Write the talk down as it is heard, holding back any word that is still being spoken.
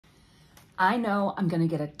I know I'm going to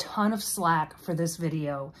get a ton of slack for this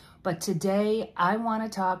video, but today I want to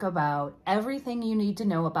talk about everything you need to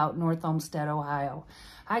know about North Olmsted, Ohio.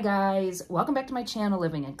 Hi guys, welcome back to my channel,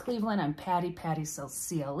 Living in Cleveland. I'm Patty Sells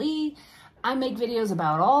CLE. I make videos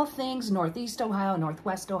about all things Northeast Ohio,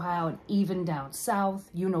 Northwest Ohio, and even down south.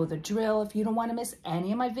 You know the drill. If you don't want to miss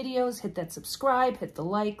any of my videos, hit that subscribe, hit the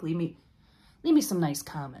like, leave me some nice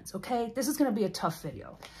comments, okay? This is going to be a tough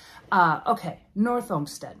video. Okay, North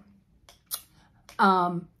Olmsted.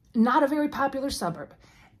 Not a very popular suburb.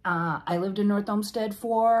 I lived in North Olmsted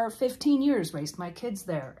for 15 years, raised my kids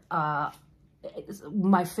there.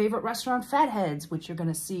 My favorite restaurant, Fatheads, which you're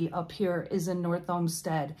going to see up here, is in North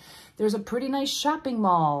Olmsted. There's a pretty nice shopping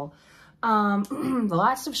mall.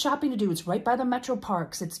 Lots of shopping to do. It's right by the Metro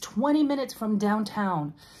Parks. It's 20 minutes from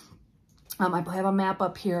downtown. I have a map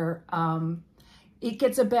up here. It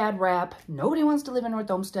gets a bad rap. Nobody wants to live in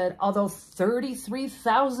North Olmsted, although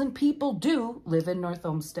 33,000 people do live in North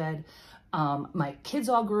Olmsted. My kids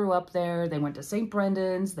all grew up there. They went to St.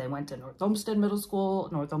 Brendan's. They went to North Olmsted Middle School,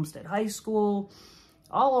 North Olmsted High School,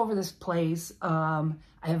 all over this place. I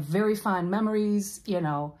have very fond memories, you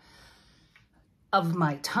know, of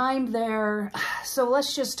my time there. So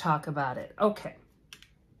let's just talk about it. Okay.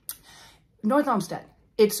 North Olmsted.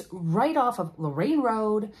 It's right off of Lorraine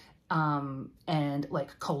Road. And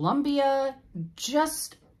like Columbia,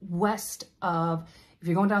 just west of, if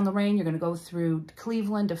you're going down Lorraine, you're going to go through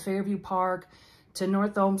Cleveland to Fairview Park to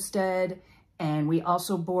North Olmsted. And we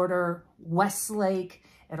also border Westlake.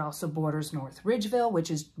 It also borders North Ridgeville, which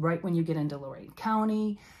is right when you get into Lorain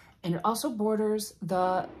County. And it also borders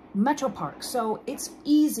the Metro Park. So it's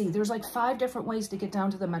easy. There's like 5 different ways to get down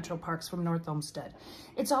to the Metro Parks from North Olmsted.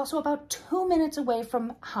 It's also about 2 minutes away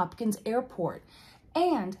from Hopkins Airport.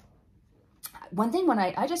 And one thing, when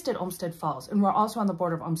I just did Olmsted Falls, and we're also on the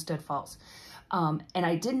border of Olmsted Falls. And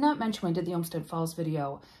I did not mention when I did the Olmsted Falls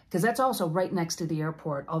video, because that's also right next to the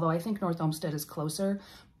airport, although I think North Olmsted is closer.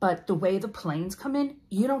 But the way the planes come in,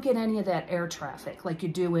 you don't get any of that air traffic like you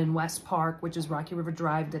do in West Park, which is Rocky River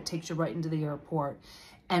Drive, that takes you right into the airport.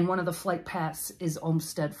 And one of the flight paths is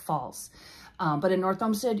Olmsted Falls. But in North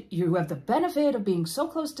Olmsted, you have the benefit of being so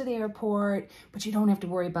close to the airport, but you don't have to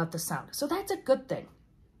worry about the sound. So that's a good thing.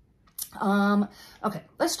 Okay,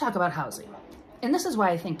 let's talk about housing. And this is why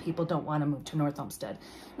I think people don't want to move to North Olmsted.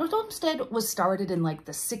 North Olmsted was started in like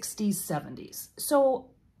the 60s, 70s. So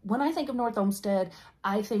when I think of North Olmsted,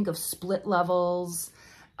 I think of split levels,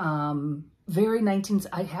 I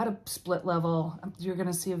had a split level. You're going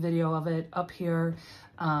to see a video of it up here.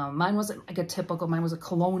 Mine wasn't like a typical, mine was a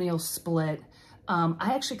colonial split.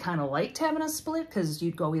 I actually kind of liked having a split because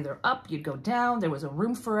you'd go either up, you'd go down. There was a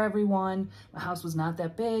room for everyone. My house was not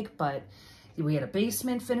that big, but we had a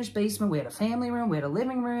basement, finished basement. We had a family room. We had a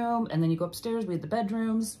living room. And then you go upstairs. We had the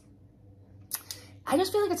bedrooms. I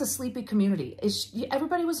just feel like it's a sleepy community.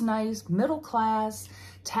 Everybody was nice, middle class.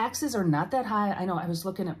 Taxes are not that high. I know I was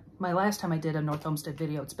looking at my last time I did a North Olmsted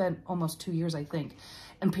video. It's been almost 2 years, I think.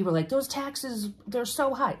 And people are like, those taxes, they're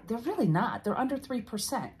so high. They're really not. They're under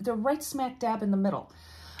 3%. They're right smack dab in the middle.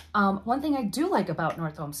 One thing I do like about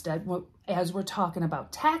North Olmsted, as we're talking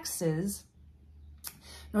about taxes,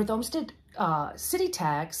 North Olmsted city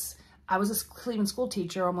tax, I was a Cleveland school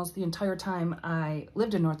teacher almost the entire time I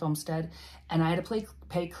lived in North Olmsted, and I had to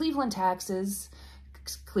pay Cleveland taxes,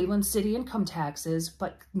 Cleveland city income taxes,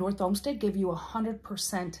 but North Olmsted gave you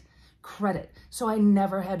 100% credit. So I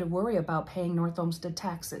never had to worry about paying North Olmsted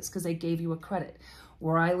taxes because they gave you a credit.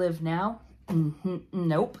 Where I live now,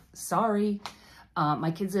 nope, sorry.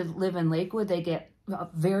 My kids live in Lakewood. They get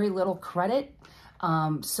very little credit.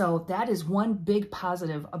 So that is one big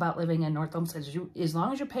positive about living in North Olmsted. As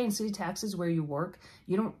long as you're paying city taxes where you work,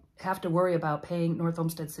 you don't have to worry about paying North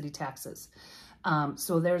Olmsted city taxes.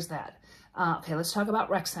 So there's that. Okay, let's talk about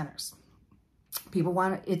rec centers. People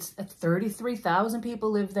want to, it's 33,000 people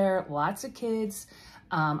live there, lots of kids.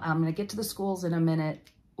 I'm going to get to the schools in a minute.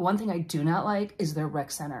 One thing I do not like is their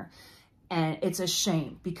rec center. And it's a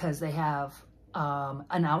shame because they have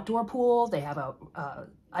an outdoor pool, they have a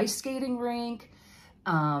ice skating rink,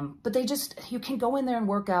 but you can go in there and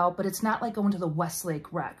work out, but it's not like going to the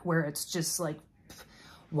Westlake Rec where it's just like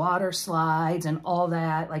water slides and all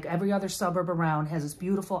that. Like every other suburb around has this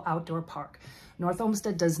beautiful outdoor park. North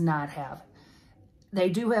Olmsted does not have. They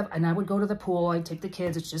do have, and I would go to the pool. I'd take the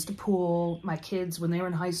kids. It's just a pool. My kids, when they were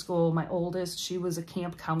in high school, my oldest, she was a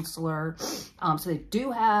camp counselor. So they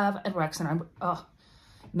do have a rec center.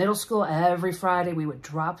 Middle school, every Friday, we would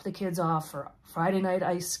drop the kids off for Friday night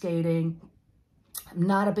ice skating. I'm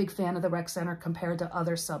not a big fan of the rec center compared to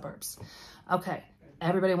other suburbs. Okay,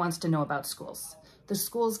 everybody wants to know about schools. The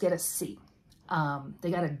schools get a C.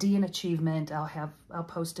 They got a D in achievement. I'll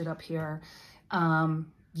post it up here.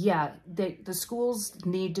 Yeah, the schools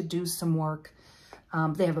need to do some work.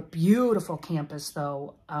 They have a beautiful campus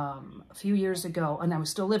though. A few years ago, and I was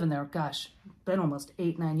still living there, gosh, been almost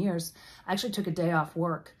 8-9 years. I actually took a day off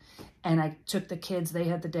work and I took the kids, they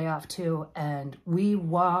had the day off too. And we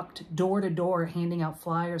walked door to door handing out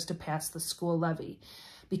flyers to pass the school levy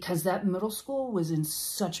because that middle school was in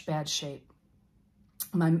such bad shape.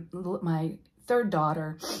 My third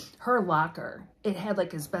daughter, her locker, it had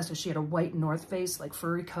like asbestos. She had a white North Face, like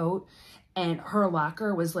furry coat, and her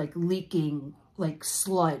locker was like leaking like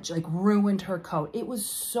sludge, like ruined her coat. It was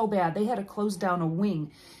so bad. They had to close down a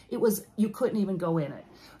wing. It was, you couldn't even go in it.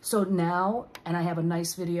 So now, and I have a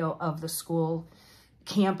nice video of the school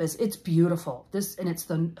campus. It's beautiful. And it's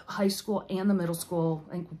the high school and the middle school.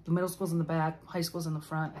 I think the middle school's in the back, high school's in the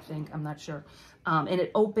front, I think, I'm not sure. And it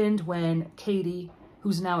opened when Katie,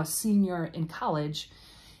 who's now a senior in college,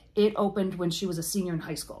 it opened when she was a senior in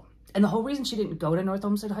high school. And the whole reason she didn't go to North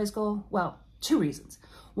Olmsted High School, well, 2 reasons.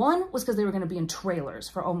 One was because they were going to be in trailers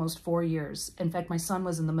for almost 4 years. In fact, my son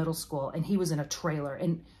was in the middle school and he was in a trailer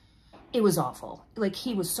and it was awful. Like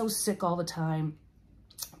he was so sick all the time.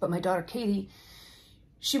 But my daughter, Katie,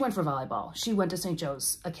 she went for volleyball. She went to St.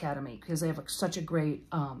 Joe's Academy because they have such a great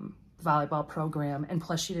volleyball program. And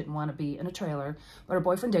plus she didn't want to be in a trailer. But her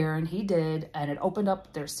boyfriend, Darren, he did. And it opened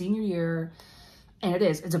up their senior year. And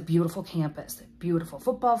it's a beautiful campus, beautiful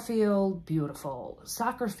football field, beautiful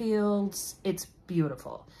soccer fields. It's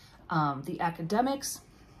beautiful. The academics,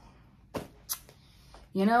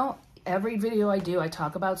 you know, every video I do, I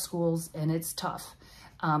talk about schools and it's tough.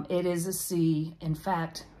 It is a C. In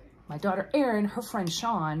fact, my daughter Erin, her friend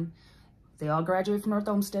Sean, they all graduated from North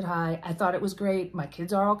Olmsted High. I thought it was great. My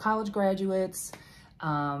kids are all college graduates.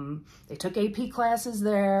 They took AP classes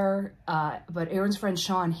there, but Erin's friend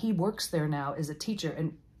Sean, he works there now as a teacher.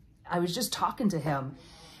 And I was just talking to him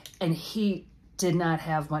and he did not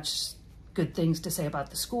have much good things to say about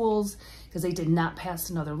the schools because they did not pass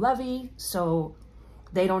another levy. So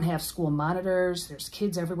they don't have school monitors. There's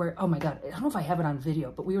kids everywhere. Oh my God. I don't know if I have it on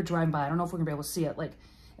video, but we were driving by. I don't know if we're gonna be able to see it. Like,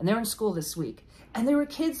 and they're in school this week and there were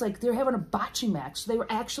kids, like they're having a bocce match. So they were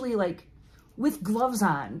actually like with gloves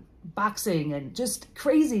on, boxing and just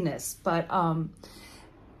craziness. But, and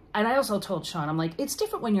I also told Sean, I'm like, it's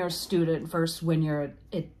different when you're a student versus when you're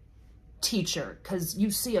a teacher, because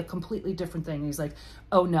you see a completely different thing. He's like,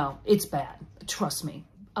 oh no, it's bad. Trust me.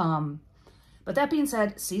 But that being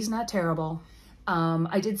said, C's not terrible.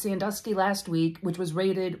 I did Sandusky last week, which was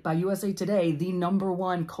rated by USA Today, the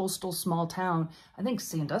 #1 coastal small town. I think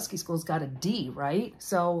Sandusky School's got a D, right?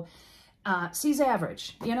 So, C's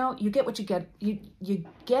average. You know, you get what you get. You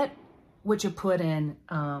get what you put in.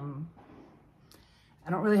 I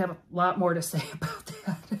don't really have a lot more to say about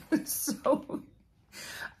that. So,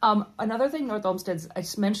 another thing, North Olmsted's, I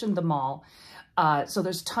just mentioned the mall. So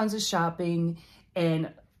there's tons of shopping,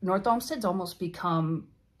 and North Olmsted's almost become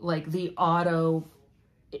like the auto,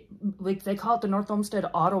 like they call it the North Olmsted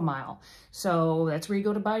Auto Mile. So that's where you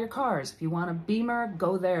go to buy your cars. If you want a Beamer,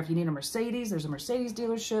 go there. If you need a Mercedes, there's a Mercedes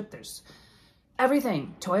dealership. There's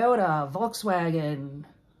everything. Toyota, Volkswagen.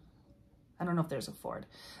 I don't know if there's a Ford.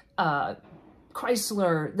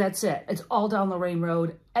 Chrysler, that's it. It's all down Lorraine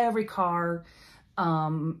Road. Every car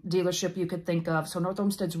dealership you could think of. So North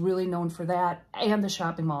Olmsted's really known for that. And the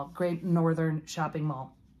shopping mall, Great Northern Shopping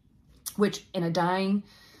Mall, which in a dying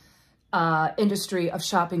industry of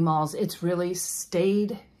shopping malls, it's really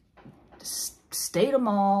stayed a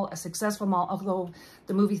mall, a successful mall, although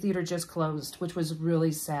the movie theater just closed, which was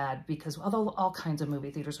really sad because although all kinds of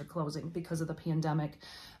movie theaters are closing because of the pandemic,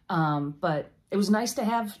 but it was nice to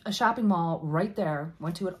have a shopping mall right there.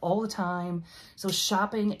 Went to it all the time. So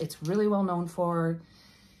shopping, it's really well known for.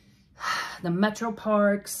 The metro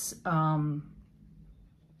parks,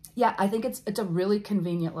 yeah, I think it's a really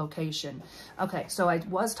convenient location. Okay, so I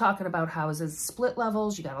was talking about houses, split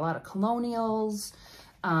levels. You got a lot of colonials.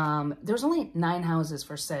 There's only 9 houses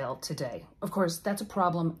for sale today. Of course, that's a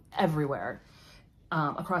problem everywhere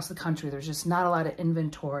across the country. There's just not a lot of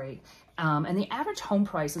inventory. And the average home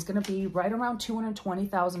price is going to be right around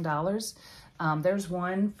 $220,000. There's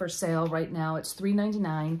one for sale right now. It's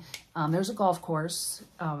 $399. There's a golf course,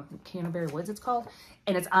 Canterbury Woods it's called,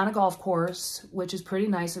 and it's on a golf course, which is pretty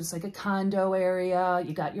nice. It's like a condo area.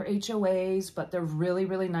 You got your HOAs, but they're really,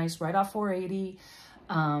 really nice right off 480.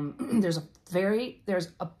 There's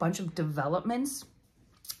a bunch of developments.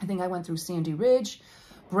 I think I went through Sandy Ridge,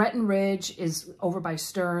 Breckenridge is over by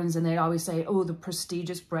Stearns, and they always say, oh, the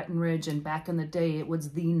prestigious Breckenridge. And back in the day, it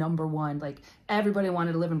was the #1. Like, everybody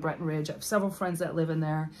wanted to live in Breckenridge. I have several friends that live in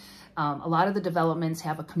there. A lot of the developments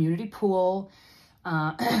have a community pool,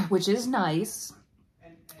 which is nice.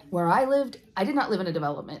 Where I lived, I did not live in a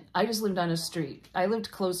development. I just lived on a street. I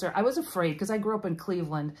lived closer. I was afraid, because I grew up in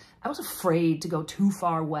Cleveland. I was afraid to go too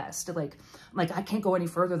far west. Like I can't go any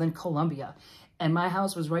further than Columbia. And my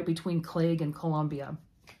house was right between Clegg and Columbia.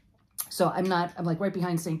 So I'm like right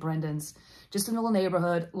behind St. Brendan's, just in a little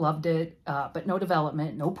neighborhood, loved it, but no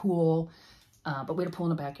development, no pool, but we had a pool in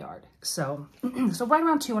the backyard. So, so right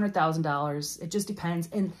around $200,000, it just depends.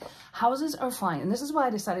 And houses are fine. And this is why I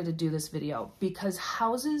decided to do this video, because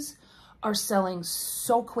houses are selling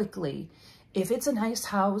so quickly. If it's a nice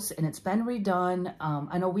house and it's been redone,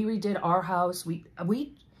 I know we redid our house.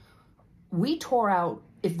 We tore out,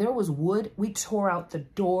 if there was wood, we tore out the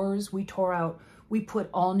doors, we put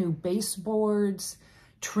all new baseboards,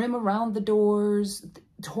 trim around the doors,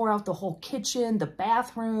 tore out the whole kitchen, the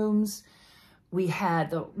bathrooms. We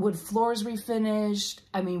had the wood floors refinished.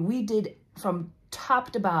 I mean, we did from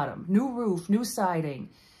top to bottom, new roof, new siding,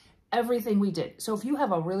 everything we did. So if you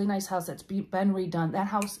have a really nice house that's been redone, that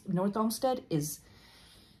house, North Olmsted, it's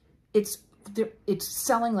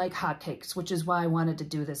selling like hotcakes, which is why I wanted to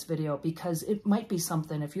do this video, because it might be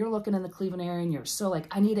something. If you're looking in the Cleveland area and you're so like,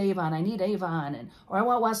 I need Avon, or I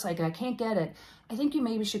want Westside, and I can't get it, I think you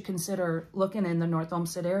maybe should consider looking in the North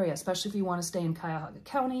Olmsted area, especially if you want to stay in Cuyahoga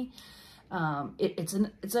County.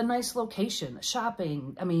 It's a nice location,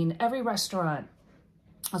 shopping, I mean, every restaurant.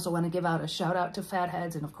 Also want to give out a shout out to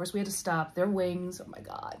Fatheads, and of course we had to stop their wings. Oh my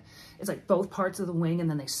God. It's like both parts of the wing, and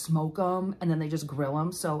then they smoke them, and then they just grill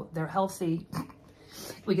them. So they're healthy.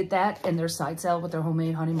 We get that and their side salad with their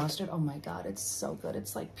homemade honey mustard. Oh my God, it's so good.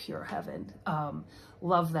 It's like pure heaven.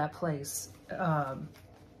 Love that place.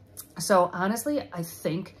 So honestly, I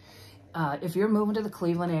think if you're moving to the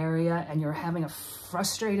Cleveland area and you're having a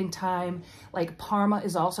frustrating time, like Parma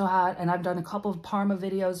is also hot, and I've done a couple of Parma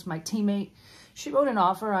videos. My teammate, she wrote an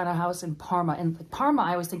offer on a house in Parma. And like Parma,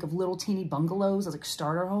 I always think of little teeny bungalows as like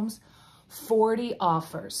starter homes. 40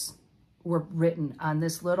 offers were written on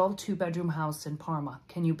this little 2-bedroom house in Parma.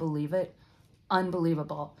 Can you believe it?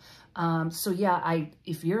 Unbelievable. So yeah,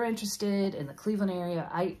 if you're interested in the Cleveland area,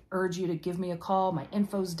 I urge you to give me a call. My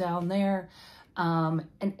info's down there.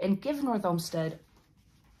 And give North Olmsted,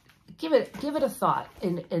 give it a thought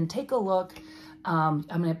and take a look. I'm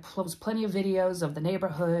going to post plenty of videos of the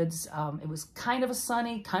neighborhoods. It was kind of a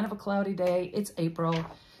sunny, kind of a cloudy day. It's April.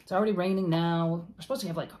 It's already raining now. We're supposed to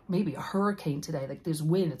have like maybe a hurricane today. Like there's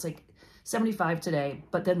wind. It's like 75 today,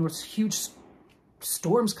 but then there's huge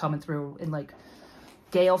storms coming through and like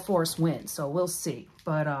gale force wind. So we'll see.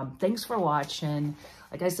 But thanks for watching.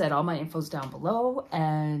 Like I said, all my info's down below,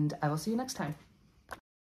 and I will see you next time.